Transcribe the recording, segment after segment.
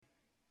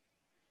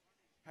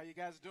How you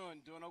guys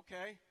doing? Doing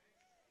okay?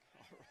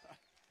 All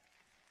right.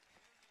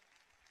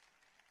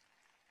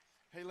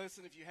 Hey,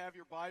 listen, if you have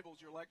your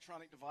Bibles, your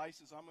electronic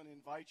devices, I'm going to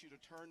invite you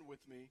to turn with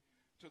me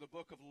to the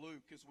book of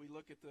Luke as we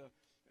look at the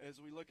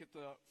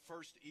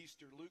first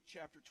Easter. Luke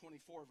chapter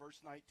 24, verse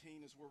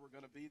 19 is where we're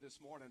going to be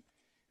this morning,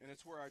 and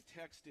it's where our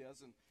text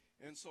is.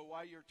 And so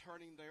while you're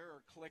turning there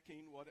or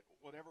clicking,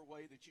 whatever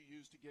way that you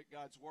use to get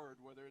God's Word,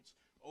 whether it's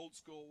old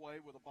school way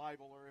with a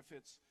Bible or if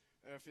it's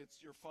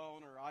your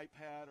phone or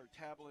iPad or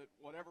tablet,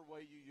 whatever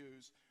way you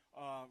use,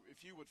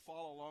 if you would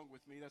follow along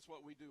with me, that's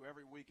what we do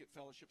every week at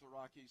Fellowship of the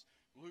Rockies.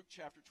 Luke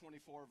chapter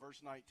 24,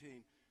 verse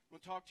 19.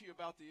 We'll talk to you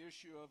about the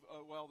issue of,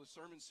 the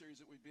sermon series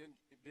that we've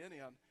been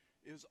in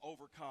is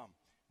overcome.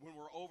 When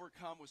we're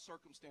overcome with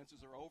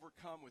circumstances or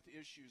overcome with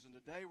issues. And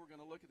today we're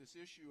going to look at this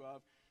issue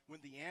of when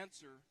the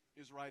answer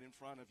is right in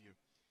front of you.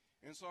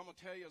 And so I'm going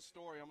to tell you a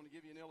story. I'm going to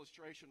give you an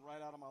illustration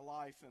right out of my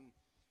life. And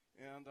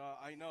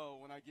I know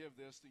when I give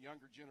this, the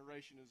younger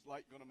generation is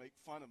going to make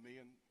fun of me,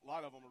 and a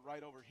lot of them are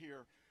right over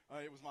here.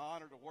 It was my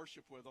honor to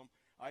worship with them.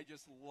 I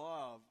just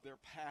love their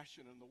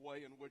passion and the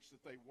way in which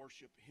that they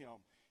worship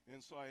Him. And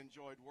so I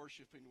enjoyed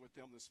worshiping with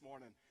them this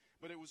morning.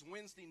 But it was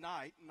Wednesday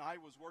night, and I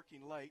was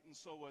working late, and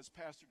so was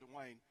Pastor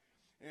Dwayne.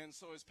 And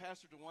so as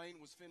Pastor Dwayne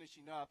was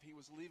finishing up, he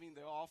was leaving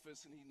the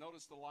office, and he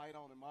noticed the light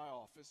on in my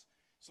office.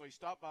 So he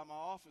stopped by my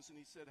office, and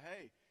he said,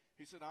 "Hey,"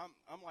 he said,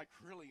 I'm like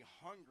really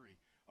hungry.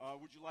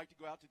 Would you like to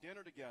go out to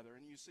dinner together?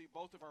 And you see,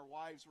 both of our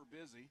wives were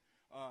busy.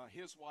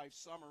 His wife,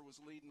 Summer,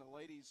 was leading the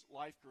ladies'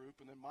 life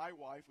group, and then my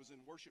wife was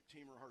in worship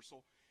team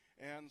rehearsal.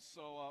 And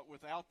so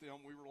without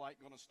them, we were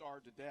like going to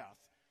starve to death.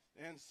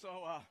 And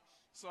so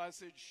I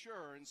said,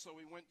 sure. And so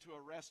we went to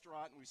a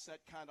restaurant, and we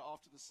sat kind of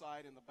off to the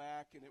side in the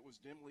back, and it was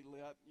dimly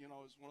lit. You know,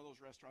 it was one of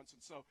those restaurants.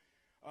 And so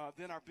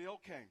then our bill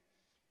came,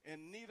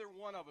 and neither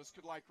one of us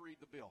could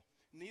read the bill.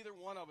 Neither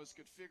one of us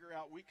could figure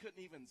out. We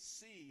couldn't even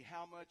see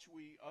how much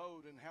we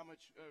owed and how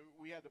much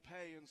we had to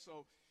pay. And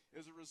so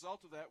as a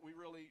result of that, we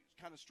really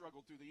kind of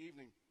struggled through the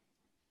evening.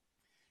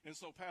 And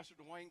so Pastor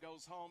Dwayne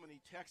goes home, and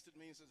he texted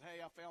me and says, "Hey,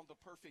 I found the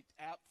perfect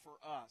app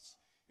for us.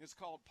 It's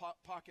called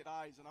Pocket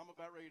Eyes, and I'm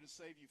about ready to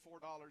save you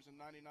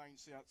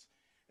 $4.99.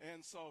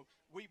 And so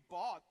we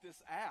bought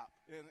this app,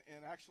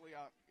 and actually,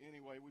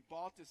 we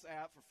bought this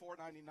app for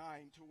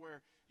 $4.99 to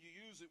where you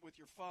use it with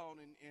your phone,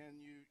 and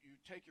you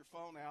take your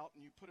phone out,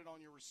 and you put it on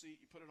your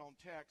receipt, you put it on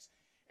text,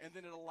 and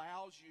then it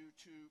allows you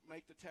to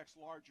make the text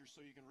larger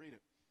so you can read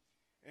it.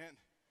 And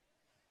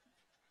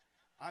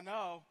I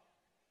know.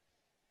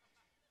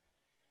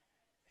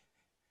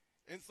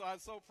 And so I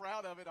was so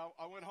proud of it,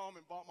 I went home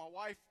and bought my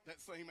wife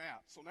that same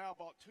app. So now I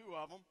bought two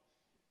of them.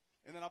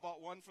 And then I bought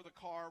one for the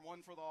car,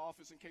 one for the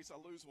office in case I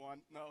lose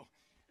one. No.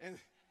 And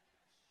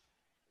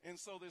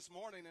so this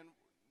morning, and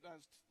I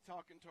was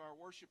talking to our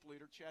worship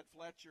leader, Chad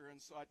Fletcher,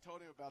 and so I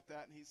told him about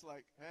that, and he's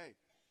like, "Hey,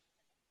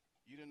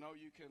 you didn't know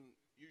you can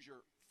use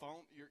your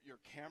phone, your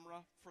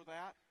camera for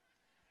that?"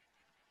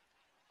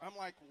 I'm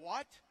like,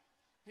 "What?"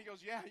 He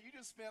goes, "Yeah, you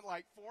just spent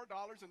like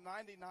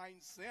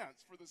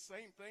 $4.99 for the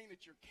same thing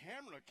that your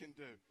camera can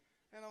do."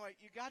 And I'm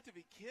like, "You got to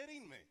be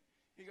kidding me."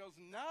 He goes,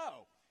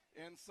 "No."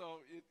 And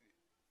so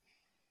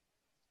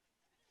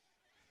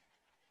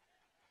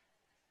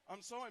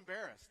I'm so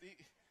embarrassed.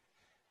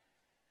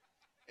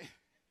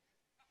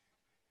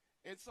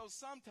 And so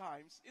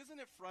sometimes, isn't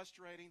it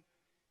frustrating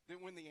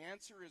that when the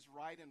answer is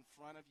right in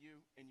front of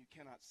you and you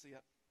cannot see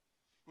it?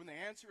 When the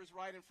answer is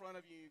right in front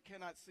of you, you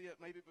cannot see it.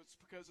 Maybe it's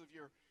because of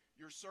your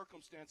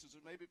circumstances,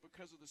 or maybe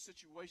because of the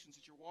situations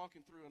that you're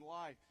walking through in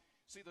life.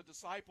 See, the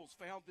disciples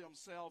found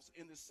themselves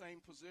in the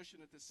same position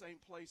at the same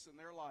place in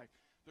their life.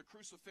 The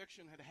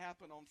crucifixion had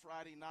happened on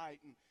Friday night,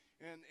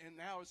 and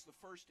now it's the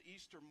first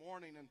Easter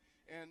morning,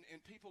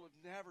 and people have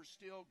never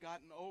still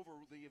gotten over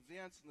the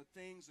events and the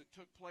things that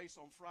took place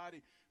on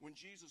Friday when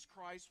Jesus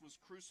Christ was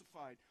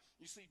crucified.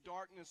 You see,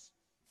 darkness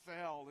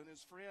fell, and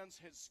his friends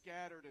had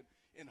scattered,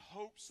 and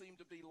hope seemed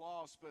to be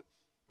lost,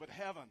 but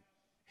heaven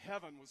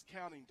was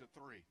counting to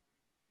three.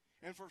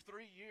 And for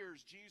 3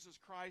 years, Jesus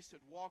Christ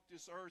had walked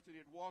this earth, and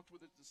he had walked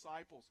with his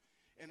disciples.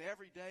 And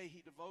every day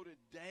he devoted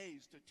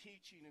days to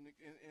teaching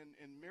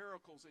and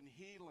miracles and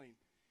healing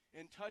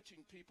and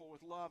touching people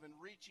with love and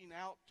reaching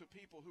out to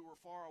people who were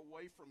far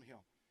away from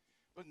him.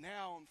 But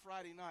now on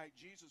Friday night,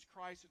 Jesus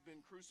Christ had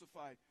been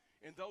crucified.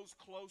 And those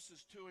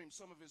closest to him,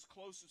 some of his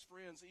closest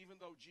friends, even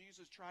though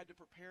Jesus tried to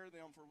prepare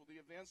them for the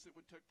events that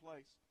would take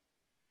place,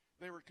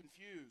 they were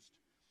confused.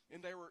 And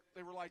they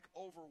were like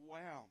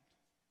overwhelmed.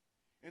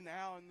 And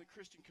now in the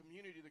Christian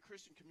community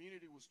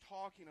was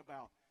talking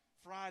about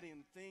Friday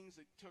and things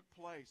that took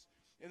place.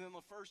 And then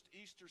the first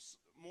Easter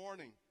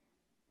morning,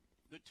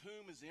 the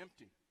tomb is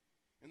empty.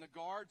 And the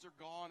guards are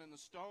gone, and the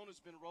stone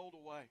has been rolled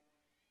away.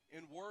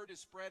 And word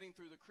is spreading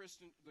through the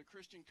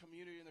Christian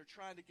community, and they're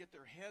trying to get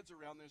their heads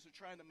around this. They're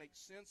trying to make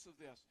sense of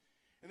this.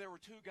 And there were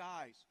two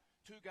guys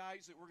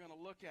that we're going to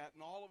look at,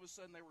 and all of a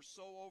sudden they were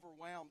so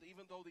overwhelmed,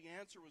 even though the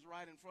answer was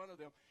right in front of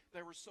them,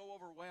 they were so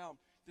overwhelmed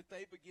that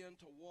they began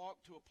to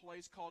walk to a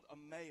place called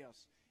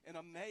Emmaus. And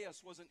Emmaus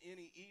wasn't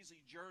any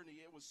easy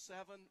journey. It was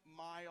 7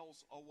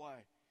 miles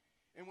away.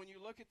 And when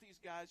you look at these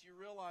guys, you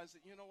realize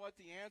that, you know what,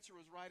 the answer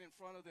was right in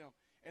front of them.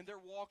 And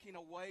they're walking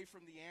away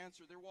from the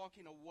answer. They're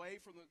walking away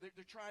from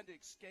they're trying to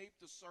escape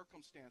the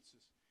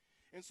circumstances.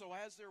 And so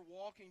as they're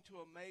walking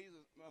to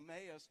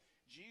Emmaus,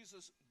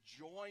 Jesus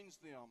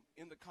joins them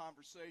in the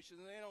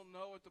conversation. And they don't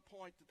know at the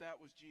point that that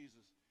was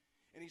Jesus.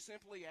 And he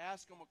simply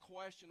asks them a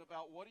question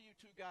about, what are you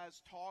two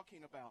guys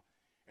talking about?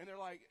 And they're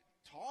like,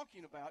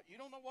 talking about?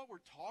 You don't know what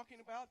we're talking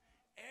about?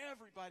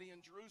 Everybody in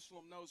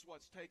Jerusalem knows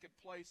what's taken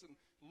place. In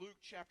Luke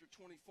chapter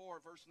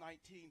 24, verse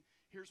 19,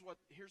 here's what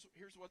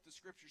the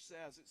scripture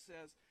says. It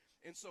says,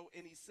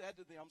 and he said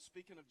to them,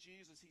 speaking of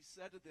Jesus, he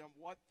said to them,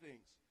 what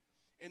things?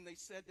 And they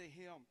said to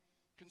him,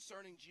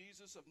 concerning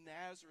Jesus of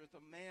Nazareth,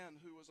 a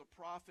man who was a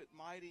prophet,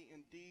 mighty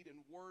in deed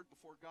and word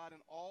before God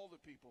and all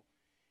the people,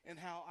 and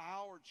how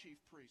our chief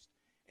priest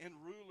and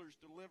rulers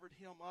delivered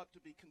him up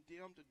to be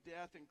condemned to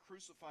death and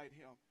crucified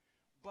him.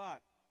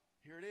 But,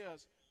 here it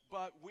is,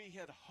 but we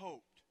had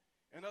hoped.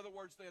 In other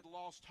words, they had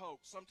lost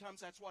hope. Sometimes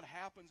that's what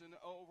happens in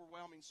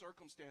overwhelming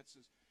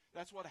circumstances.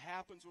 That's what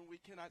happens when we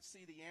cannot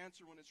see the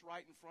answer when it's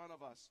right in front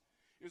of us.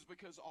 Is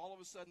because all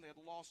of a sudden they had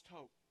lost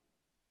hope.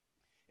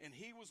 And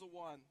he was the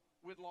one,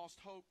 we had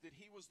lost hope that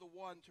he was the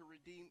one to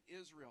redeem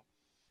Israel.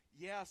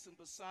 Yes, and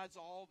besides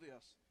all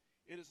this,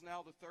 it is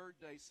now the third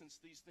day since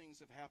these things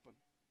have happened.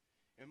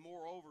 And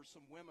moreover,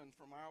 some women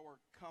from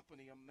our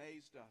company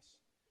amazed us.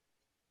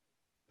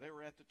 They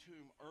were at the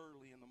tomb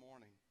early in the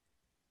morning.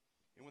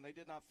 And when they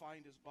did not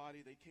find his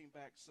body, they came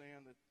back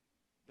saying that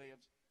they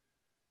have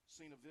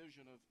seen a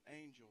vision of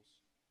angels.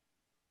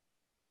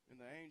 And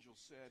the angels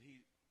said,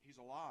 he's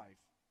alive.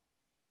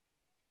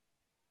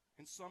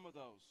 And some of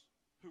those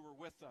who were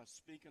with us,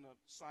 speaking of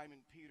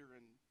Simon Peter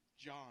and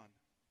John,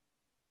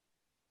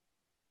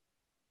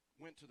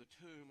 went to the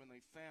tomb and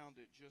they found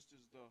it just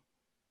as the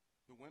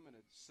women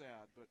had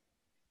said, but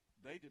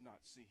they did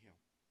not see him.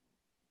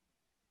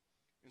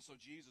 And so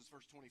Jesus,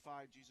 verse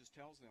 25, Jesus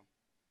tells them,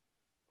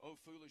 O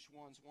foolish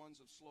ones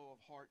of slow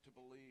of heart to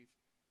believe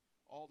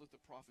all that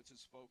the prophets have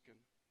spoken.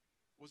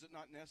 Was it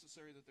not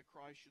necessary that the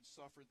Christ should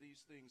suffer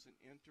these things and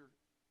enter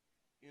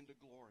into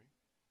glory?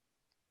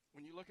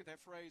 When you look at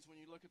that phrase, when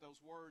you look at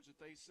those words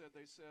that they said,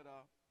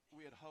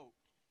 we had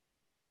hoped.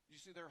 You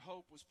see, their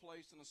hope was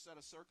placed in a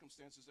set of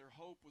circumstances. Their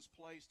hope was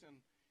placed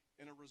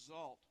in a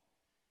result.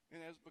 And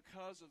as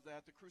because of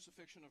that, the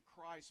crucifixion of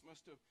Christ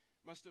must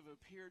have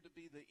appeared to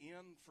be the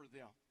end for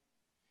them.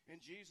 And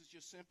Jesus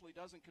just simply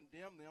doesn't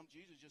condemn them.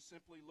 Jesus just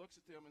simply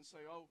looks at them and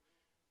say, oh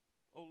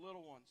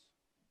little ones,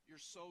 you're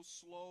so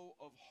slow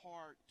of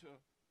heart to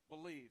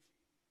believe.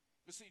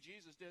 But see,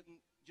 Jesus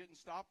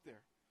didn't stop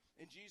there.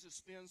 And Jesus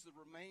spends the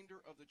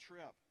remainder of the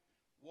trip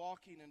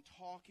walking and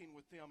talking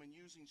with them and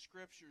using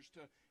scriptures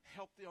to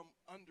help them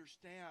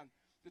understand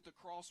that the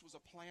cross was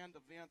a planned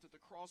event, that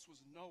the cross was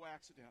no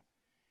accident.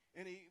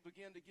 And he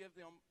began to give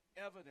them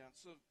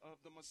evidence of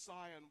the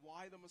Messiah and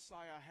why the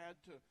Messiah had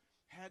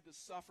to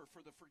suffer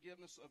for the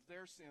forgiveness of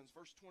their sins.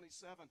 Verse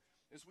 27,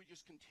 as we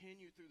just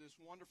continue through this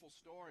wonderful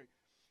story,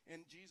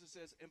 and Jesus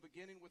says, and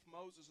beginning with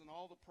Moses and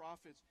all the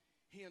prophets,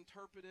 he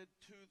interpreted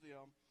to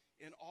them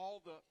in all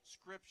the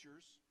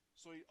scriptures.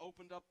 So he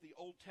opened up the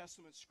Old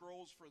Testament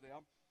scrolls for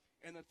them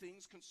and the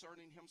things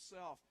concerning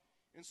himself.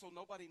 And so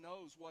nobody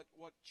knows what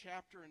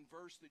chapter and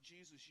verse that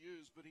Jesus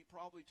used, but he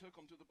probably took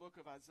them to the book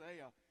of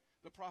Isaiah.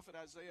 The prophet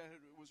Isaiah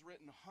was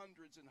written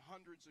hundreds and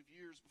hundreds of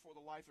years before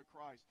the life of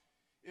Christ.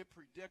 It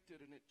predicted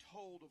and it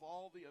told of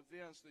all the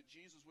events that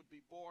Jesus would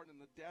be born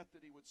and the death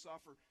that he would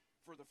suffer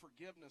for the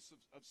forgiveness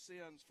of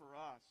sins for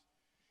us.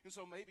 And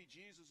so maybe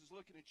Jesus is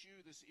looking at you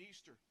this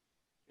Easter,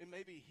 and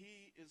maybe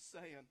he is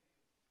saying,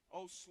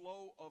 oh,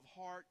 slow of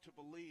heart to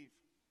believe.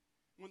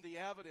 When the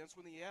evidence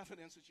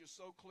is just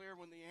so clear,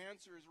 when the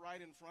answer is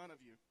right in front of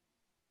you,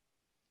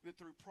 that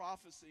through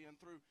prophecy and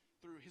through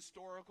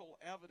historical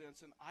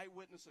evidence and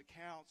eyewitness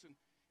accounts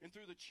and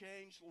through the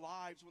changed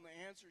lives, when the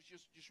answer is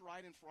just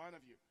right in front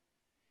of you.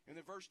 And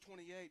in verse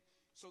 28,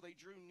 so they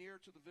drew near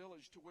to the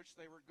village to which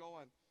they were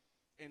going.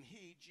 And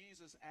he,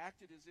 Jesus,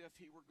 acted as if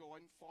he were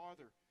going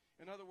farther.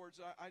 In other words,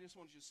 I just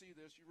want you to see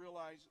this. You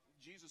realize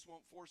Jesus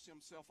won't force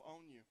himself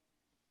on you.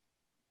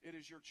 It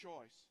is your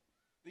choice.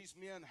 These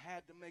men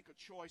had to make a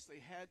choice.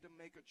 They had to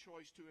make a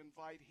choice to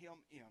invite him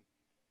in.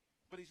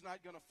 But he's not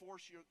going to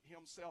force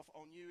himself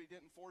on you. He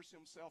didn't force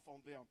himself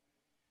on them.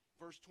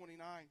 Verse 29,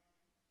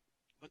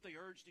 but they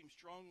urged him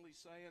strongly,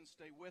 saying,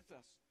 stay with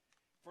us.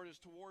 For it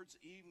is towards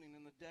evening,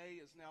 and the day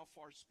is now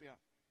far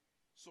spent.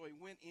 So he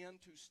went in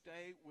to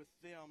stay with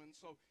them. And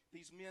so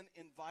these men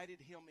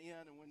invited him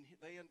in, and when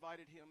they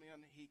invited him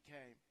in, he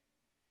came.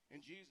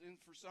 And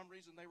for some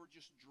reason, they were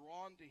just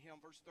drawn to him.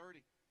 Verse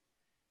 30,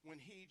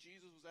 when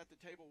Jesus was at the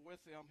table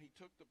with them, he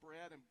took the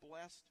bread and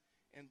blessed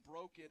and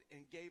broke it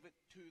and gave it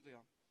to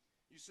them.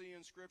 You see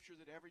in Scripture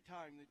that every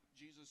time that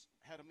Jesus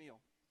had a meal,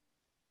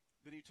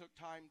 that he took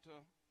time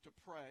to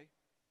pray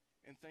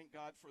and thank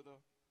God for the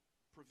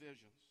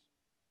provisions.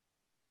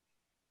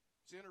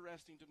 It's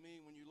interesting to me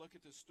when you look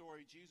at this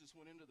story, Jesus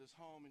went into this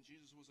home and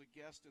Jesus was a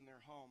guest in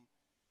their home,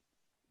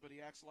 but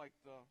he acts like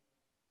the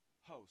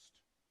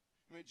host.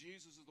 I mean,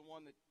 Jesus is the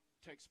one that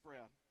takes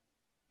bread.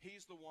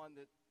 He's the one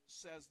that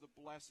says the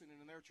blessing,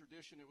 and in their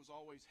tradition it was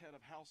always head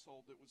of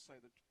household that would say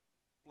the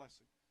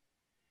blessing.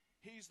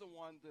 He's the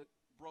one that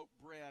broke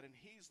bread, and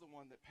he's the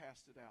one that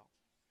passed it out.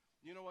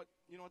 You know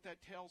what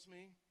that tells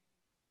me?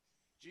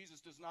 Jesus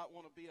does not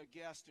want to be a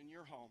guest in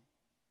your home.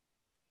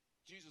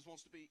 Jesus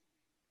wants to be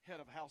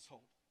head of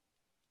household.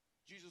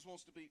 Jesus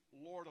wants to be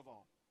Lord of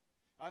all.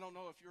 I don't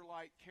know if you're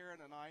like Karen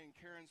and I, and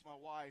Karen's my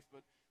wife,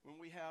 but when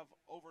we have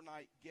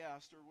overnight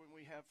guests or when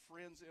we have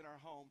friends in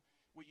our home,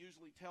 we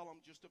usually tell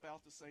them just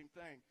about the same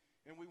thing.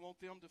 And we want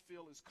them to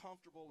feel as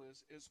comfortable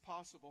as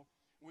possible.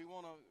 We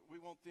want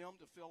them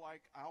to feel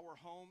like our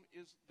home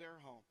is their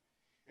home.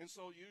 And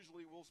so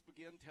usually we'll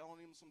begin telling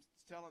them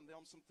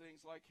some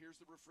things like, here's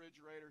the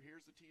refrigerator,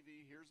 here's the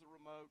TV, here's the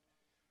remote.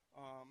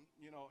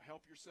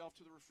 Help yourself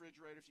to the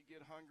refrigerator if you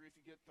get hungry, if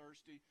you get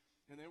thirsty.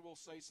 And then we'll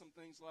say some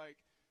things like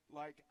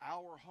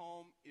our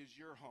home is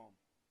your home.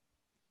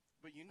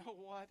 But you know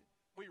what?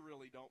 We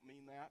really don't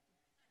mean that.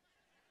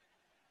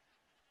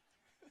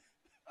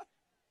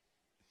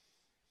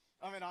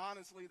 I mean,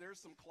 honestly, there's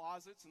some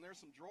closets and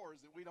there's some drawers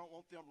that we don't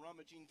want them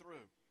rummaging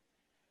through.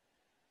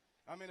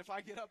 I mean, if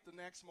I get up the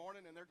next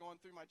morning and they're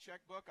going through my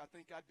checkbook, I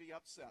think I'd be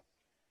upset.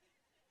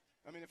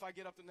 I mean, if I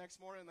get up the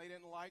next morning and they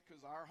didn't like,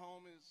 because our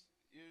home is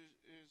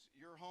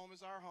your home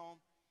is our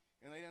home,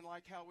 and they didn't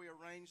like how we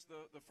arranged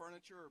the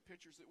furniture or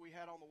pictures that we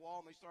had on the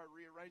wall, and they started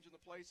rearranging the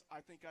place,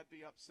 I think I'd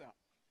be upset.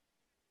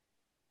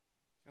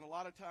 And a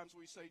lot of times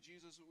we say,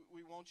 Jesus,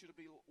 we want you to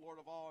be Lord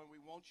of all, and we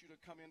want you to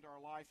come into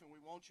our life, and we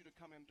want you to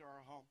come into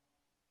our home.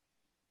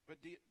 But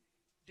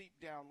deep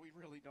down, we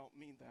really don't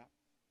mean that.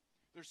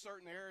 There's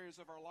certain areas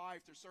of our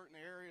life, there's certain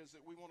areas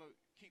that we want to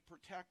keep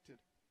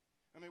protected.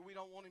 I mean, we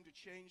don't want him to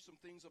change some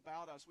things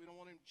about us. We don't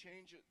want him to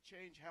change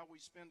how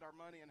we spend our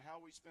money and how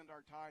we spend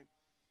our time,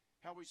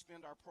 how we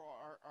spend our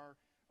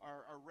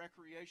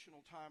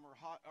recreational time or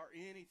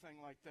anything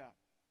like that.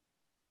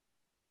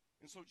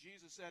 And so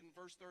Jesus said in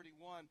verse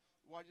 31,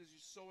 why is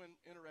it so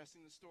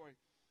interesting, the story?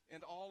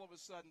 And all of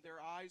a sudden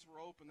their eyes were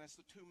open, that's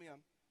the two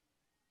men,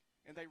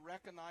 and they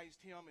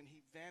recognized him, and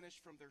he vanished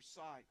from their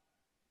sight.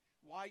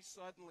 Why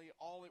suddenly,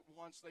 all at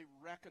once, they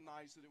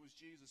recognized that it was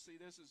Jesus? See,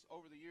 this is,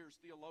 over the years,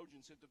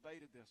 theologians have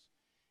debated this.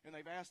 And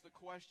they've asked the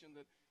question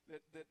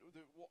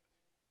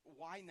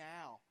why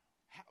now?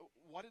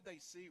 What did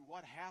they see?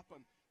 What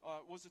happened?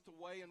 Was it the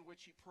way in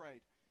which he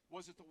prayed?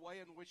 Was it the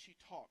way in which he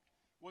talked?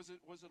 Was it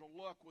a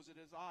look? Was it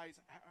his eyes?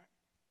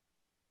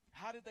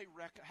 How did they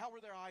how were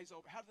their eyes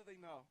open? How did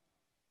they know?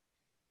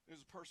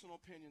 This is a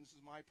personal opinion. This is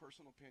my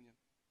personal opinion.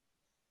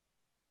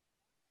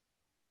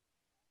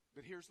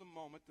 But here's the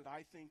moment that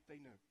I think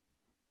they knew.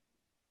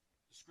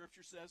 The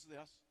scripture says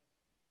this: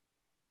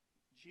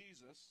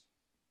 Jesus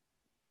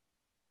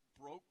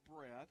broke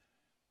bread,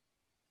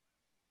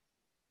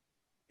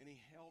 and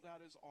he held out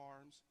his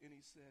arms, and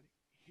he said,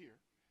 here,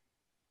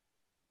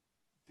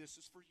 this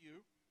is for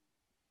you.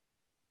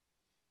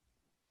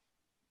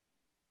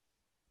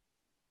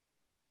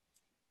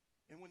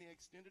 And when he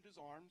extended his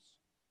arms,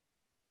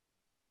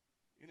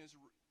 and his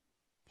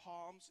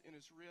palms and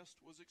his wrist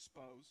was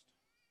exposed,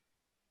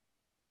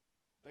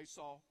 they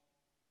saw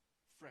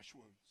fresh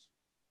wounds.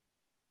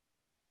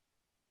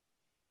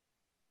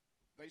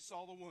 They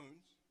saw the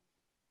wounds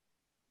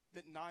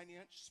that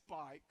 9-inch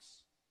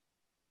spikes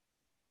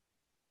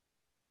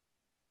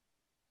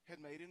had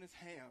made in his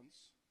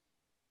hands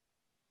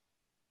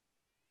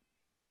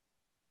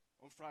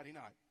on Friday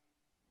night.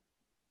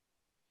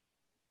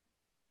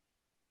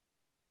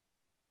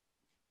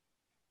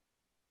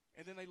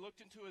 And then they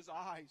looked into his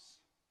eyes,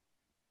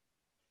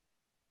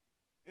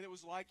 and it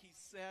was like he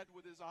said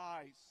with his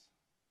eyes,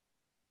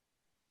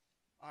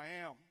 I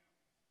am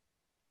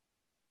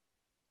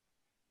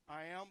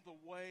the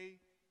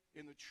way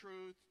and the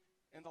truth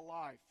and the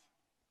life.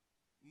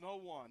 No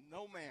one,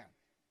 no man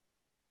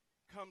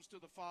comes to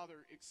the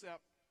Father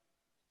except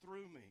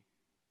through me.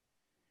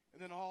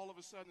 And then all of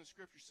a sudden the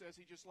scripture says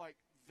he just like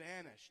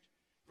vanished.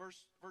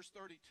 Verse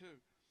 32.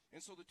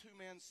 And so the two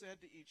men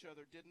said to each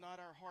other, did not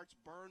our hearts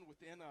burn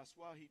within us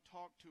while he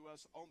talked to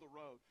us on the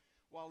road,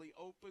 while he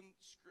opened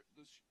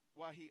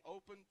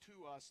to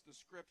us the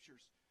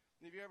scriptures?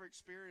 And have you ever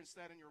experienced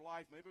that in your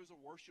life? Maybe it was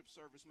a worship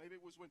service. Maybe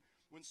it was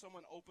when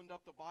someone opened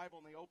up the Bible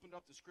and they opened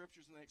up the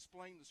scriptures and they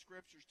explained the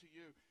scriptures to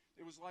you.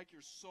 It was like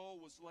your soul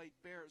was laid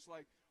bare. It was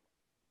like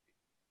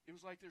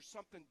there's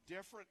something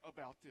different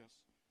about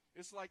this.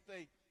 It's like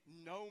they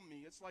know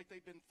me. It's like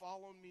they've been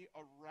following me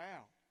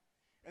around.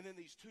 And then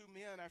these two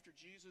men, after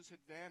Jesus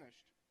had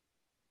vanished,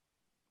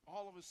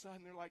 all of a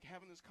sudden they're like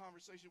having this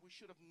conversation. We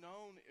should have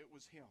known it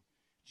was him.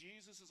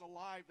 Jesus is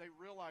alive. They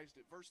realized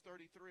it. Verse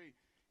 33.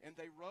 And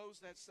they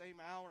rose that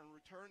same hour and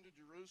returned to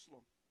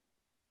Jerusalem.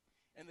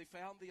 And they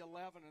found the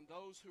 11 and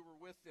those who were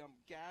with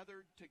them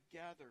gathered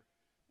together.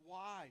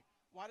 Why?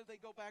 Why did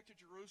they go back to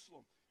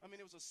Jerusalem? I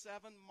mean, it was a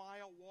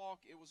 7-mile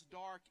walk. It was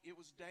dark. It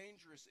was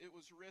dangerous. It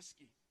was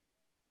risky.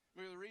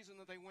 But the reason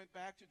that they went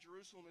back to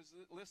Jerusalem is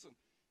that, listen,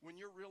 when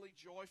you're really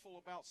joyful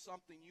about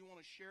something, you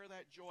want to share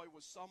that joy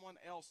with someone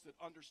else that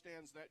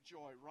understands that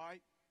joy,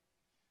 right?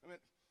 I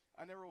mean,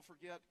 I never will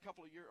forget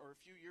a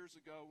few years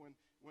ago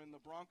when the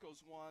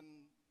Broncos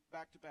won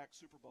back-to-back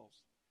Super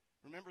Bowls.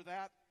 Remember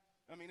that?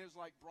 I mean, it was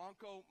like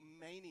Bronco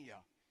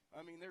mania.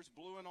 I mean, there's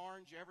blue and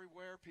orange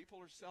everywhere.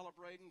 People are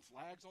celebrating,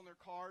 flags on their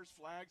cars,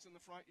 flags in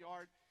the front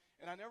yard.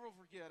 And I never will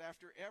forget,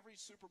 after every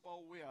Super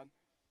Bowl win,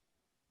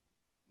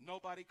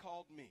 nobody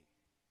called me.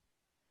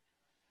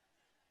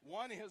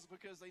 One is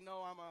because they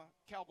know I'm a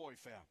Cowboy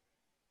fan.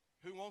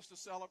 Who wants to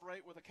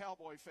celebrate with a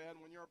Cowboy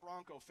fan when you're a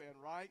Bronco fan,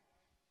 right?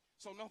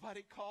 So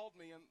nobody called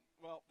me, and,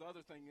 well, the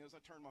other thing is I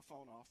turned my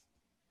phone off.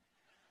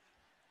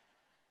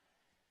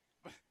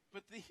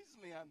 But these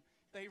men,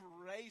 they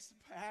raced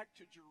back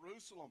to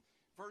Jerusalem.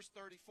 Verse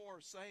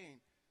 34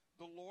 saying,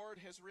 "The Lord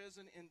has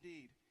risen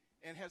indeed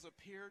and has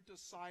appeared to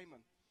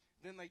Simon."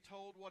 Then they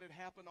told what had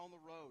happened on the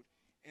road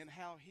and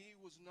how he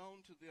was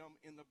known to them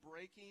in the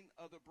breaking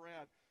of the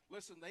bread.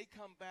 Listen, they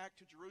come back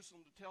to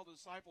Jerusalem to tell the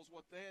disciples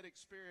what they had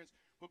experienced,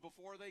 but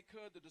before they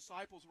could, the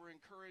disciples were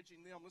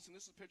encouraging them. Listen,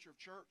 this is a picture of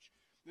church.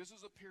 This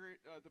is the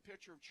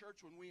picture of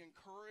church when we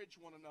encourage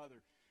one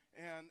another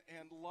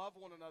and love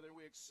one another, and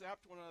we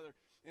accept one another.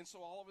 And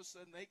so all of a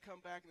sudden they come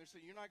back and they say,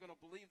 "You're not going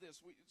to believe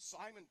this.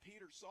 Simon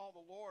Peter saw the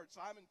Lord.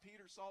 Simon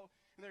Peter saw,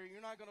 and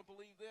you're not going to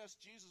believe this.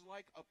 Jesus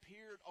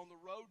appeared on the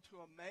road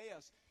to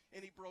Emmaus,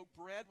 and he broke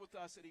bread with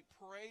us, and he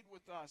prayed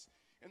with us.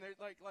 And they're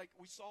like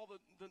we saw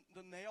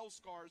the nail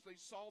scars. They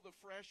saw the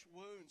fresh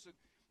wounds." And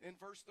in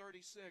verse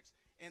 36,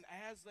 "And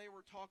as they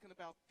were talking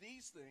about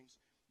these things,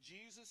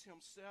 Jesus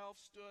himself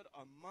stood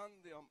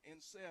among them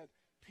and said,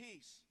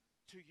 'Peace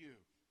to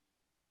you.'"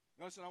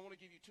 Now listen, I want to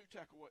give you two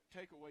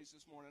takeaways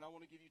this morning. I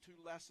want to give you two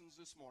lessons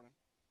this morning.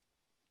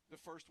 The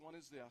first one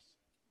is this.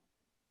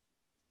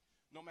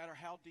 No matter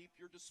how deep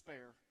your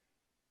despair,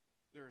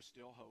 there is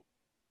still hope.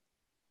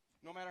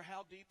 No matter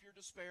how deep your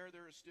despair,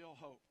 there is still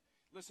hope.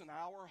 Listen,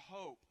 our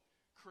hope,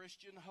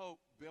 Christian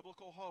hope,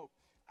 biblical hope,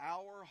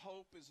 our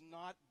hope is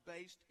not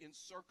based in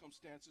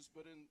circumstances,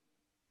 but in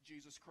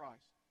Jesus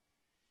Christ.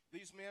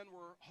 These men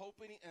were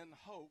hoping in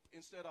hope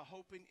instead of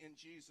hoping in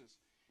Jesus.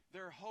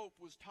 Their hope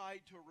was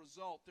tied to a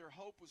result. Their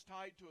hope was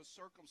tied to a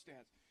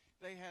circumstance.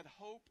 They had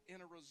hope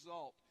in a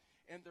result,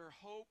 and their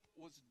hope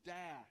was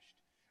dashed.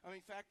 I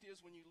mean, fact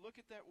is, when you look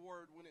at that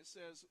word, when it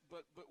says,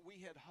 but we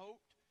had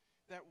hoped,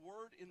 that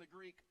word in the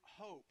Greek,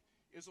 hope,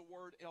 is a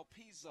word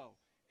elpizo.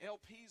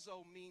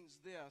 Elpizo means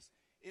this.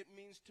 It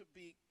means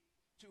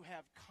to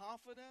have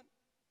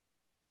confidence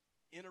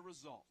in a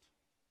result.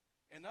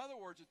 In other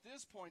words, at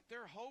this point,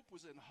 their hope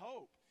was in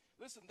hope.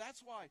 Listen,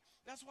 that's why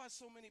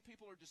so many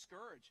people are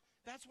discouraged.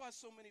 That's why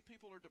so many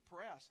people are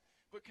depressed,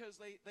 because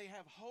they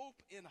have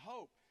hope in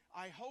hope.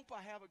 I hope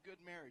I have a good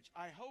marriage.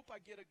 I hope I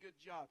get a good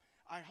job.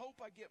 I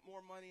hope I get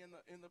more money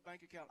in the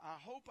bank account. I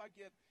hope I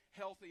get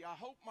healthy. I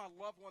hope my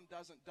loved one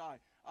doesn't die.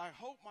 I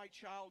hope my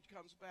child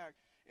comes back.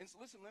 And so,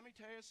 listen, let me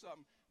tell you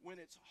something. When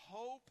it's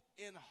hope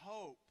in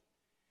hope,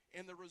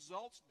 and the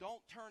results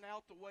don't turn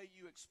out the way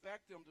you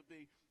expect them to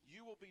be,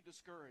 you will be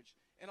discouraged.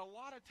 And a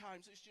lot of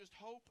times it's just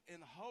hope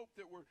and hope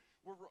that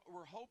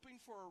we're hoping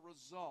for a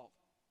result.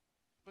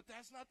 But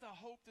that's not the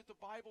hope that the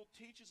Bible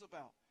teaches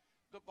about.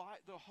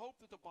 The hope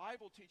that the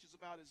Bible teaches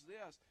about is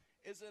this,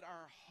 is that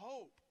our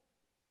hope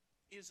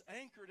is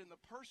anchored in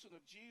the person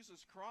of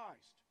Jesus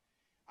Christ.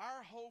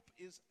 Our hope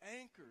is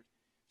anchored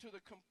to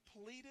the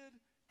completed,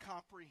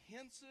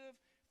 comprehensive,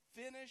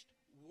 finished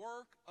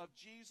work of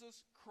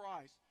Jesus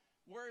Christ.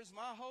 Where is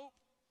my hope?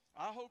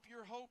 I hope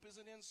your hope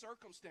isn't in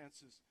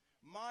circumstances.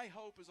 My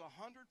hope is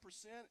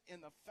 100%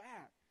 in the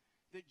fact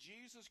that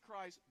Jesus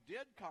Christ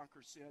did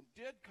conquer sin,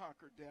 did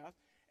conquer death,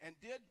 and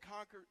did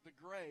conquer the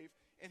grave,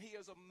 and he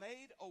has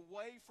made a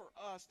way for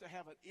us to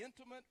have an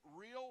intimate,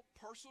 real,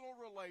 personal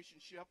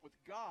relationship with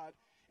God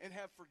and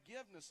have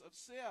forgiveness of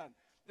sin,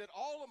 that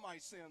all of my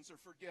sins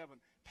are forgiven,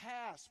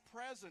 past,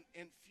 present,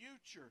 and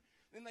future.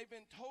 And they've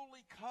been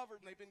totally covered,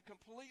 and they've been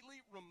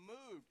completely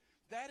removed.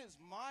 That is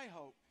my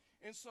hope.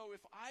 And so if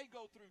I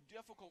go through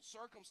difficult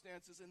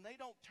circumstances and they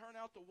don't turn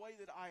out the way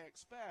that I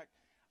expect,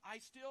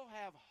 I still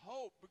have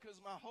hope, because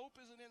my hope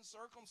isn't in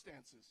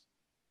circumstances.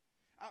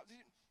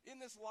 In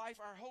this life,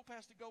 our hope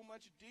has to go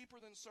much deeper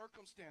than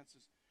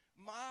circumstances.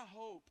 My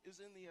hope is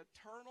in the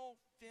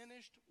eternal,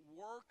 finished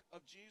work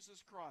of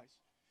Jesus Christ,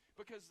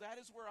 because that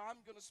is where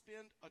I'm going to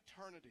spend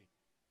eternity.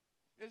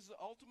 It is the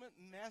ultimate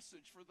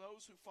message for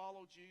those who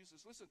follow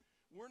Jesus. Listen,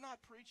 we're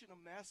not preaching a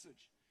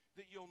message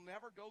that you'll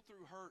never go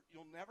through hurt,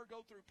 you'll never go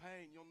through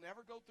pain, you'll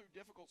never go through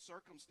difficult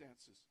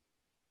circumstances.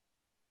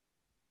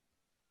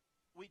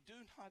 We do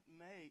not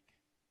make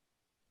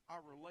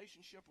our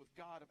relationship with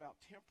God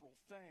about temporal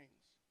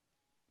things.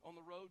 On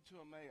the road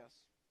to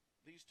Emmaus,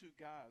 these two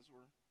guys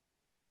were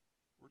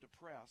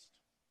depressed.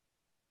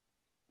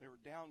 They were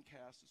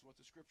downcast, is what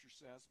the scripture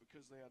says,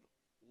 because they had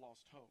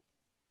lost hope.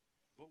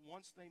 But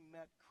once they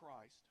met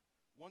Christ,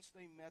 once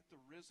they met the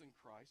risen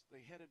Christ,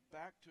 they headed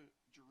back to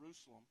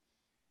Jerusalem,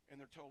 and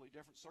they're totally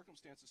different.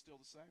 Circumstances still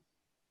the same.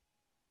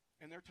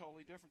 And they're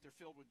totally different. They're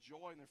filled with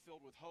joy, and they're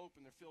filled with hope,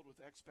 and they're filled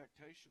with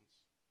expectations.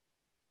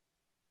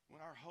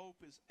 When our hope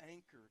is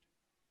anchored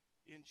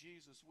in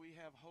Jesus, we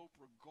have hope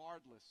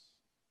regardless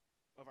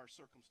of our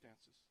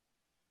circumstances.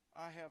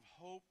 I have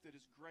hope that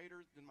is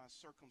greater than my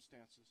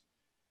circumstances.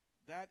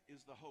 That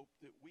is the hope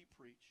that we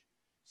preach.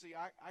 See,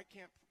 I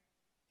can't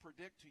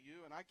predict to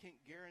you, and I can't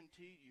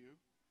guarantee you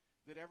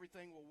that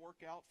everything will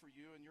work out for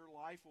you and your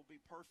life will be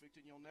perfect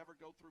and you'll never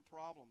go through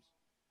problems.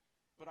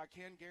 But I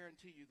can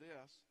guarantee you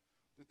this,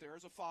 that there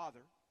is a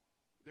Father,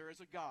 there is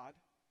a God,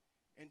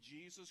 and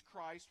Jesus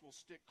Christ will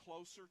stick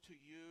closer to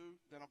you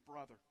than a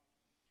brother.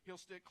 He'll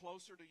stick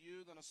closer to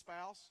you than a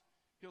spouse.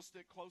 He'll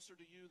stick closer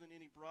to you than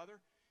any brother.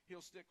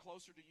 He'll stick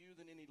closer to you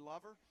than any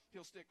lover.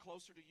 He'll stick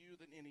closer to you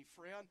than any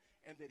friend,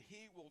 and that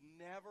He will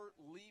never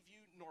leave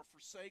you nor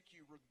forsake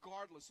you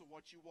regardless of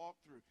what you walk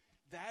through.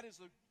 That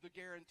is the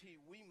guarantee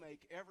we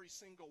make every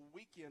single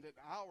weekend at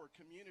our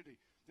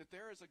community, that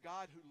there is a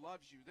God who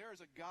loves you. There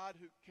is a God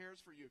who cares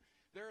for you.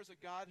 There is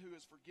a God who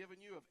has forgiven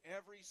you of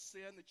every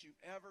sin that you've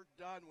ever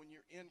done when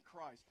you're in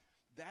Christ.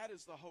 That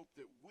is the hope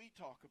that we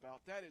talk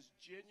about. That is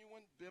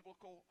genuine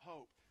biblical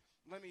hope.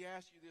 Let me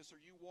ask you this.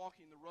 Are you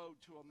walking the road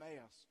to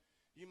Emmaus?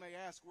 You may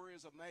ask, where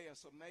is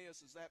Emmaus?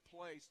 Emmaus is that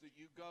place that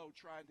you go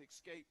trying to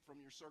escape from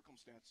your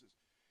circumstances.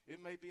 It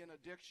may be an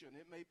addiction.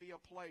 It may be a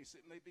place.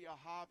 It may be a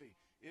hobby.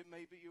 It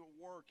may be a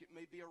work. It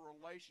may be a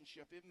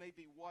relationship. It may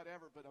be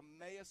whatever. But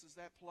Emmaus is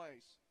that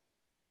place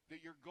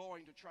that you're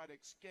going to try to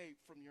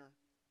escape from your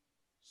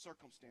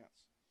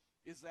circumstance.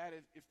 Is that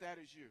if that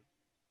is you?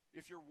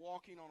 If you're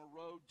walking on a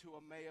road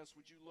to Emmaus,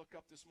 would you look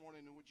up this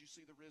morning and would you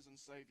see the risen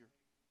Savior?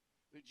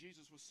 That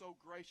Jesus was so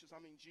gracious. I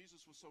mean,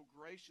 Jesus was so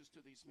gracious to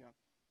these men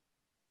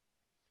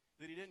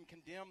that He didn't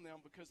condemn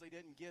them because they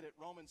didn't get it.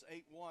 Romans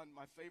 8:1,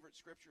 my favorite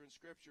scripture in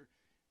Scripture.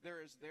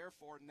 There is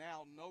therefore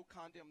now no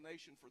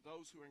condemnation for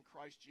those who are in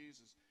Christ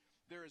Jesus.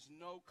 There is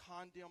no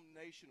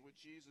condemnation with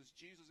Jesus.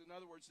 Jesus, in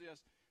other words,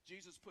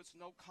 Jesus puts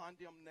no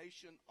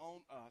condemnation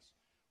on us.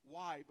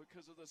 Why?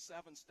 Because of the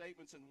 7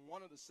 statements, and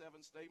one of the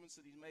 7 statements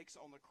that He makes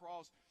on the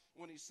cross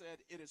when He said,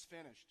 it is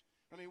finished.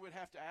 I mean, we'd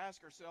have to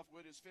ask ourselves,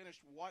 what is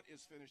finished? What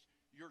is finished?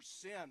 Your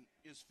sin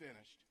is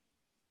finished.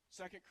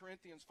 2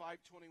 Corinthians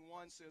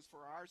 5:21 says,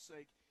 for our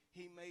sake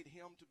He made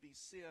Him to be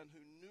sin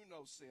who knew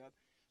no sin,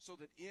 so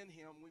that in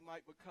Him we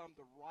might become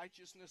the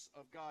righteousness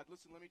of God.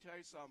 Listen, let me tell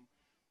you something.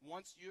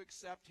 Once you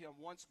accept Him,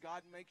 once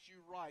God makes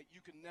you right,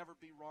 you can never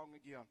be wrong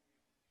again.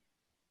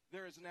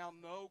 There is now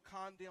no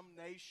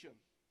condemnation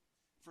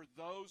for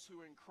those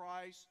who are in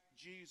Christ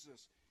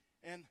Jesus.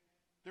 And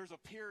there's a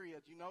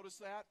period. You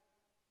notice that?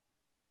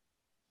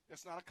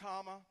 It's not a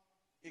comma,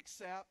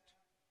 except,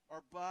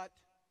 or but.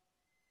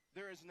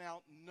 There is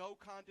now no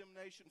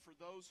condemnation for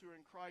those who are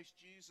in Christ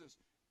Jesus,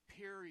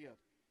 period.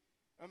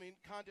 I mean,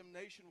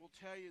 condemnation will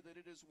tell you that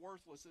it is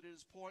worthless, that it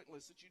is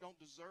pointless, that you don't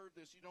deserve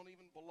this, you don't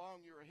even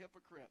belong, you're a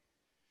hypocrite.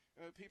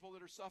 People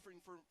that are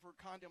suffering for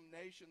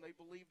condemnation, they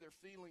believe their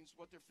feelings,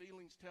 what their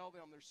feelings tell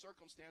them, their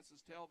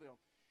circumstances tell them.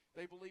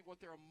 They believe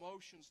what their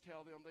emotions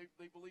tell them.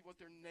 They believe what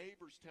their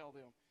neighbors tell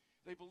them.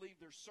 They believe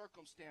their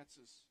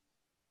circumstances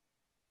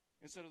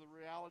instead of the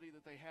reality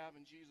that they have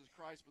in Jesus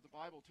Christ. But the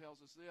Bible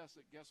tells us this,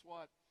 that guess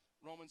what?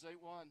 Romans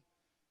 8:1,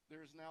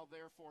 there is now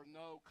therefore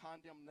no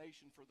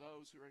condemnation for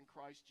those who are in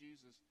Christ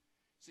Jesus.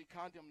 See,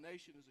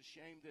 condemnation is a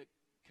shame that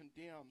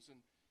condemns and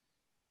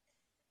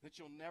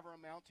that you'll never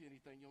amount to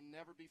anything. You'll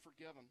never be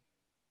forgiven.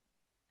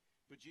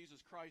 But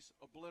Jesus Christ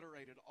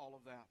obliterated all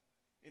of that.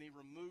 And He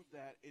removed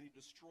that and He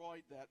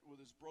destroyed that with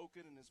His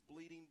broken and His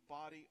bleeding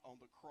body on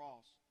the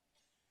cross.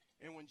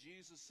 And when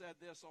Jesus said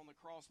this on the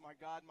cross, my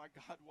God,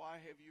 why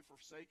have you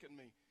forsaken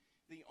me?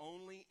 The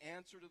only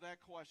answer to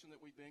that question that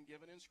we've been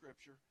given in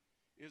Scripture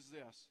is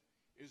this,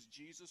 is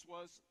Jesus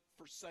was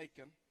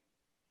forsaken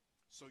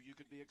so you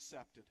could be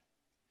accepted.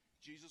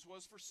 Jesus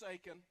was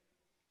forsaken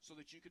so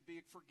that you could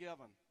be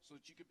forgiven, so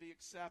that you could be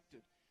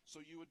accepted, so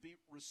you would be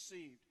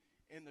received.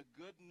 And the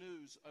good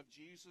news of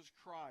Jesus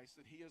Christ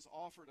that He has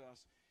offered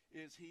us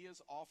is He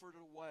has offered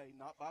a way,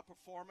 not by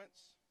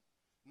performance,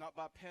 not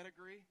by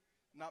pedigree,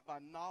 not by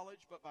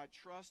knowledge, but by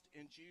trust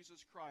in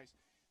Jesus Christ,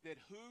 that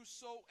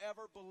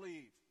whosoever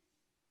believe,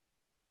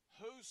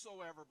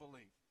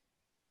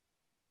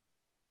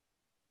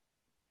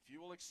 if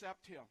you will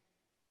accept Him,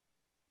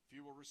 if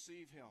you will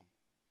receive Him,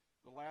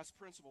 the last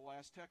principle,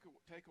 last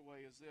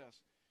takeaway is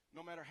this.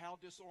 No matter how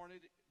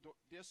disoriented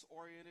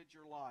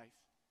your life,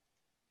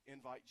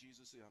 invite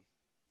Jesus in.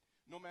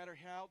 No matter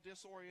how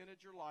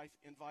disoriented your life,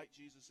 invite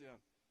Jesus in.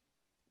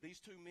 These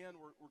 2 men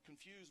were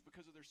confused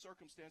because of their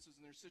circumstances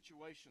and their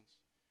situations.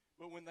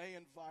 But when they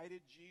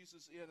invited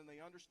Jesus in and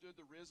they understood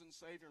the risen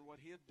Savior and what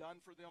He had done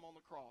for them on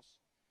the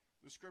cross,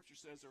 the Scripture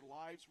says their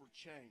lives were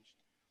changed.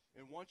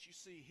 And once you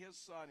see His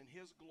Son and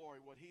His glory,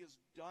 what He has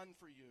done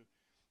for you,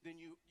 then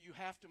you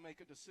have to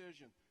make a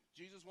decision.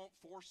 Jesus won't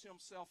force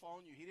Himself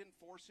on you. He didn't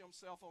force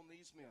Himself on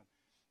these men.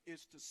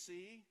 It's to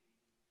see,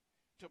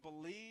 to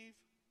believe,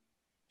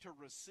 to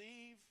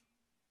receive,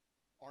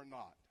 or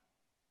not.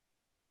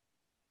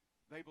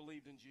 They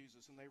believed in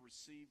Jesus and they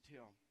received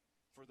Him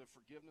for the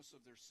forgiveness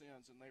of their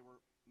sins, and they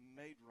were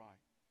made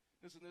right.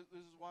 This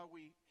is why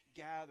we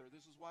gather.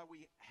 This is why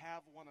we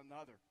have one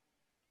another.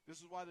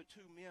 This is why the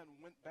 2 men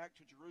went back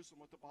to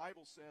Jerusalem. What the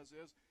Bible says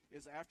is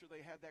is after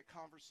they had that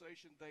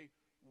conversation, they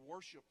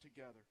worship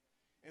together.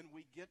 And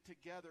we get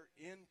together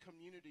in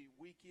community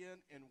week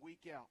in and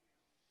week out.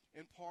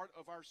 In part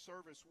of our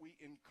service, we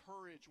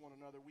encourage one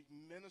another. We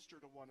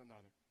minister to one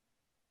another.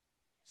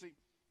 See,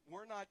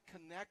 we're not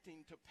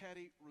connecting to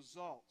petty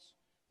results.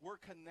 We're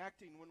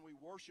connecting when we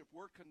worship.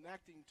 We're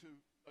connecting to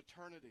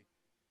eternity.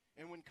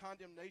 And when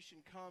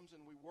condemnation comes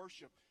and we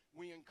worship,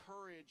 we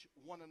encourage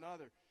one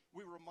another.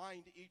 We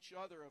remind each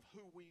other of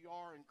who we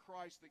are in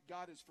Christ, that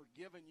God has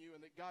forgiven you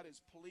and that God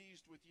is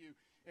pleased with you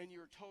and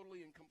you're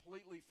totally and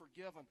completely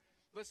forgiven.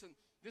 Listen,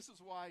 this is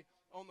why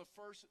on the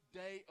first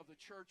day of the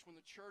church, when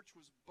the church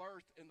was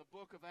birthed in the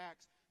book of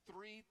Acts,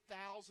 3,000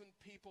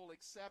 people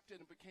accepted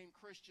and became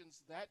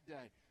Christians that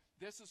day.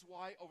 This is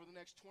why over the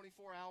next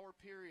 24-hour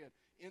period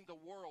in the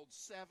world,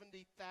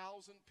 70,000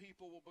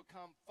 people will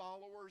become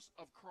followers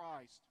of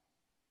Christ.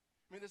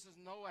 I mean, this is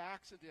no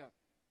accident.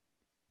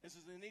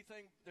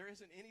 There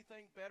isn't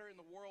anything better in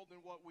the world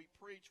than what we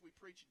preach. We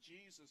preach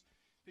Jesus.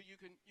 That you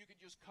can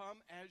just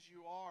come as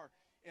you are.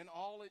 And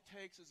all it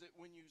takes is that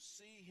when you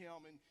see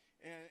him and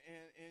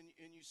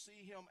you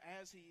see him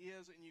as he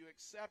is and you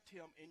accept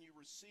him and you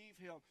receive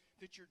him,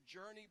 that your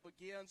journey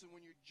begins. And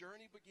when your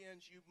journey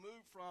begins, you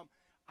move from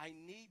I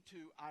need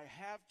to, I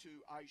have to,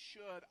 I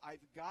should,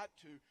 I've got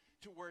to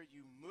where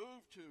you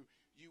move to,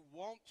 you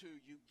want to,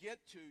 you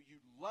get to, you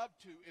love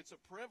to, it's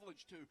a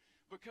privilege to,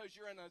 because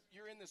you're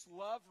in this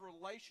love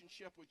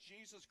relationship with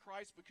Jesus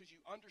Christ because you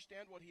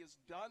understand what he has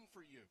done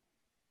for you.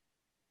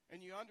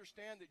 And you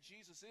understand that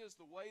Jesus is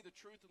the way, the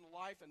truth, and the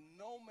life, and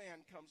no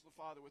man comes to the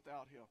Father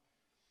without him.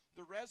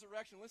 The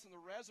resurrection, listen, the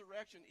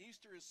resurrection,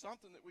 Easter is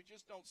something that we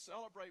just don't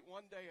celebrate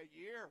one day a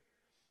year.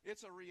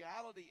 It's a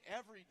reality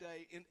every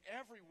day in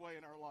every way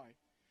in our life.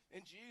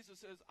 And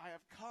Jesus says, I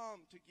have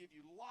come to give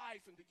you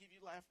life and to give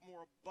you life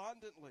more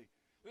abundantly.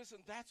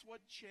 Listen, that's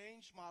what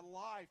changed my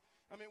life.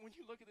 I mean, when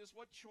you look at this,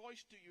 what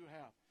choice do you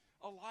have?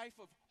 A life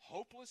of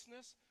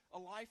hopelessness, a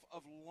life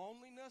of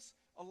loneliness,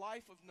 a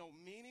life of no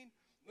meaning?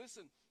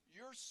 Listen,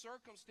 your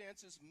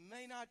circumstances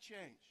may not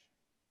change.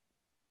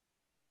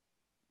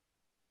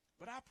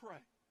 But I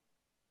pray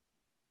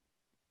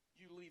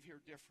you leave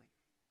here different.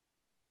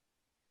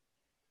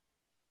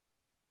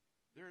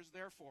 There is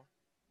therefore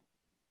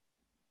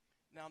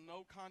now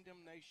no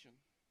condemnation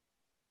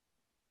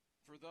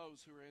for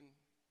those who are in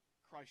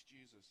Christ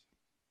Jesus.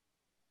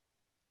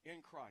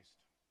 In Christ,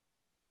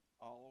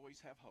 I'll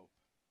always have hope.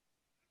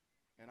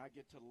 And I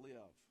get to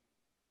live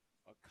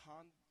a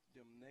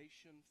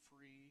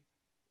condemnation-free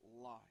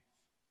life.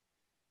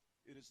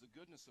 It is the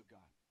goodness of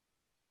God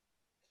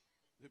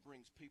that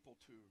brings people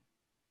to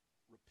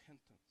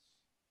repentance.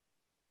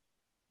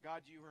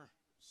 God, you are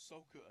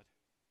so good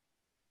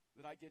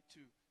that I get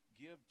to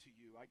give to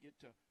you. I get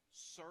to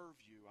serve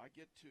you. I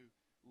get to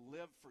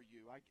live for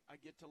you. I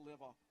get to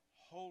live a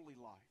holy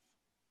life.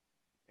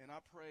 And I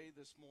pray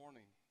this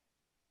morning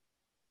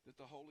that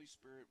the Holy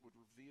Spirit would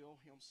reveal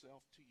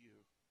himself to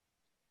you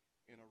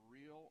in a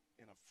real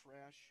and a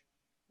fresh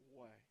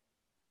way.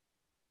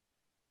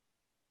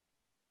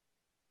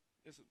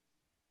 Listen,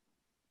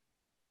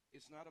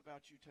 it's not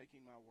about you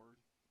taking my word.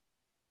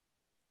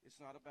 It's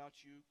not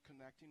about you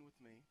connecting with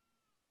me.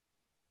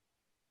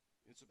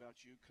 It's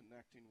about you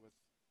connecting with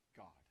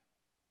God.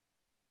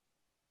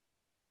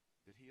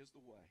 That he is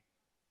the way,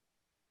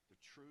 the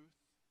truth,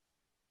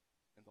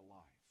 and the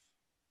life.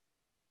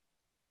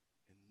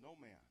 And no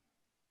man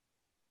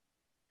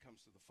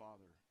comes to the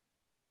Father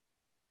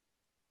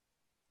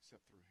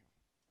except through him.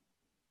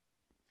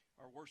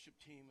 Our worship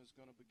team is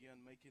going to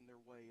begin making their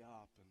way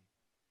up, and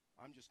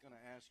I'm just going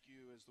to ask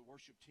you, as the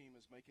worship team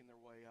is making their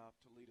way up,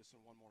 to lead us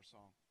in one more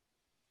song.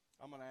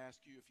 I'm going to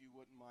ask you, if you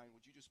wouldn't mind,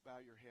 would you just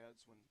bow your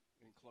heads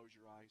and close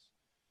your eyes?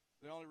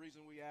 The only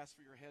reason we ask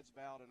for your heads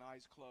bowed and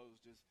eyes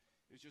closed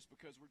is just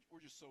because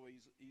we're just so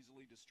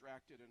easily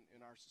distracted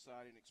in our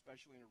society, and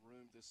especially in a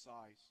room this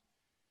size.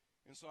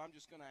 And so I'm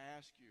just going to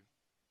ask you,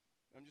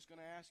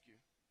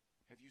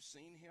 have you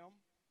seen him?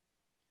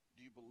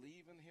 Do you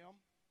believe in him?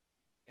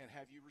 And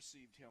have you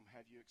received him?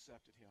 Have you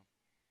accepted him?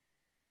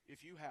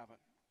 If you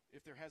haven't,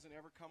 if there hasn't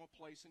ever come a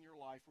place in your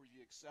life where you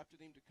accepted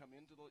him to come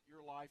into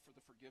your life for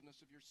the forgiveness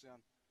of your sin,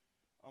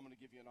 I'm going to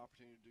give you an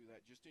opportunity to do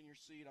that. Just in your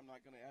seat, I'm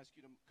not going to ask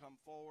you to come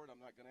forward.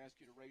 I'm not going to ask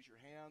you to raise your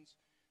hands.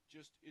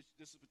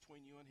 This is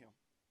between you and him.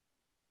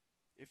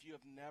 If you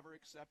have never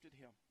accepted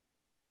him,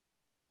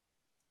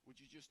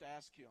 would you just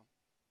ask him?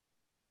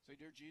 Say,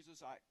 dear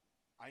Jesus,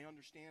 I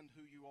understand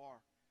who you are.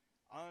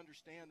 I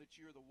understand that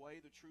you're the way,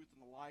 the truth,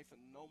 and the life,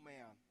 and no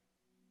man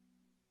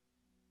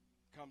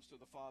comes to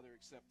the Father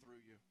except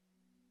through you.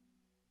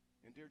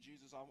 And dear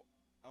Jesus,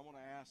 I want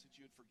to ask that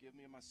you would forgive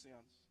me of my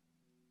sins.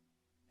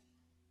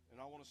 And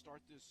I want to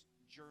start this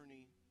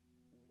journey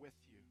with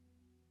you.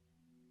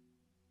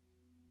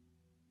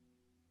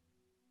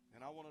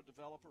 And I want to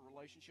develop a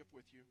relationship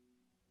with you,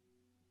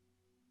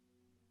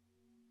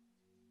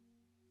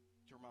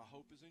 to where my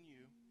hope is in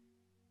you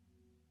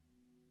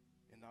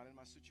and not in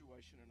my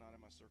situation and not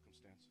in my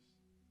circumstances.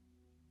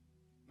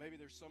 Maybe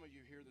there's some of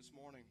you here this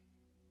morning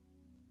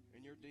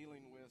and you're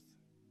dealing with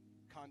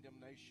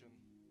condemnation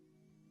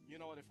You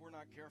know what? If we're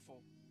not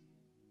careful,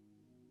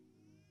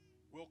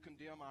 we'll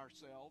condemn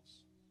ourselves.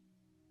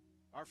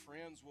 Our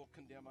friends will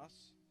condemn us.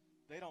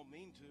 They don't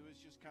mean to. It's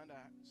just kind of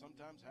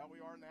sometimes how we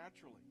are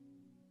naturally.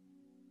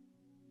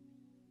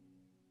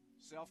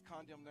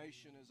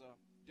 Self-condemnation is a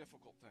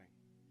difficult thing.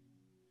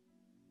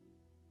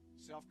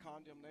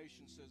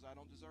 Self-condemnation says, I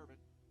don't deserve it.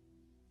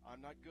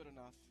 I'm not good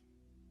enough.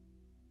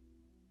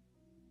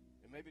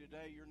 And maybe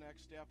today your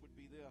next step would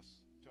be this,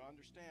 to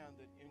understand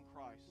that in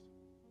Christ,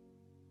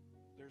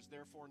 there's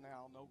therefore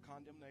now no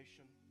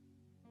condemnation.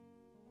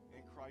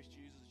 In Christ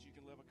Jesus, you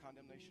can live a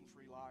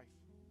condemnation-free life.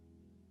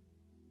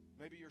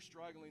 Maybe you're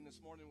struggling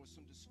this morning with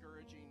some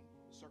discouraging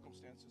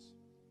circumstances.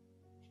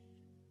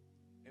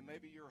 And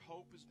maybe your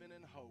hope has been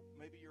in hope.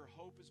 Maybe your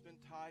hope has been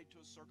tied to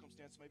a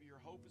circumstance. Maybe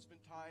your hope has been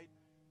tied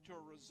to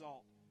a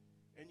result.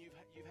 And you've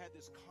had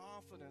this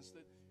confidence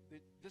that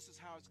this is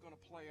how it's going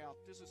to play out.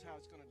 This is how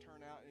it's going to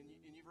turn out. And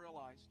you've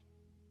realized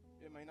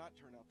it may not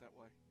turn out that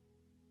way.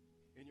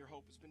 And your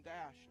hope has been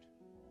dashed.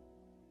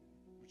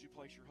 Would you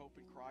place your hope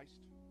in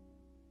Christ?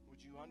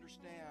 Would you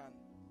understand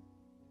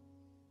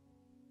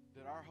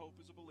that our hope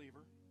as a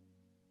believer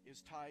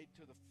is tied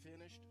to the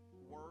finished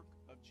work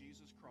of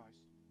Jesus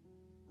Christ?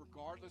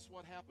 Regardless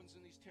what happens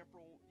in these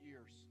temporal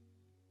years,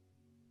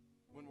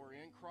 when we're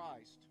in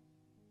Christ,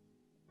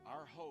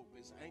 our hope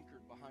is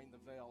anchored behind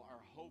the veil.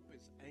 Our hope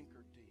is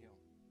anchored to Him.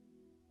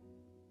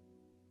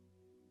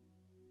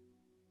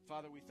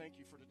 Father, we thank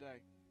you for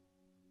today.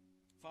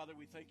 Father,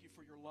 we thank you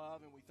for your love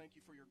and we thank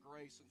you for your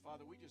grace. And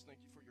Father, we just thank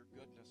you for your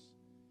goodness.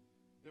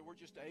 That we're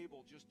just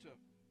able just to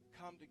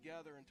come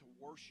together and to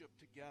worship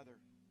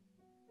together,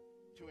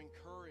 to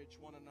encourage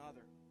one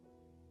another,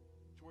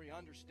 to where we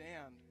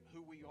understand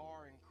who we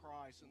are in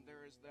Christ, and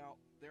there is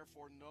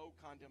therefore no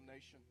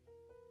condemnation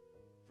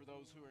for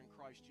those who are in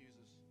Christ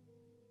Jesus.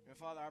 And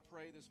Father, I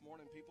pray this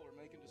morning people are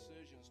making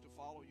decisions to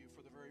follow you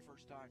for the very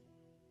first time.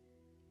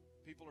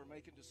 People are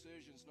making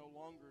decisions no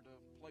longer to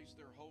place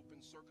their hope in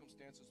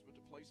circumstances, but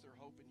to place their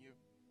hope in you.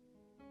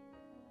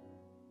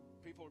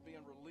 People are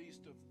being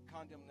released of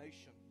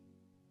condemnation,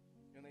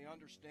 and they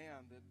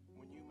understand that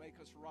when you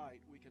make us right,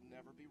 we can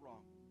never be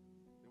wrong,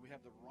 that we have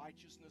the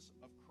righteousness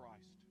of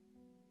Christ.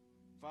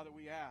 Father,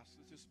 we ask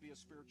that this be a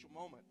spiritual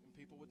moment, and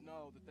people would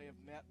know that they have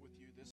met with you this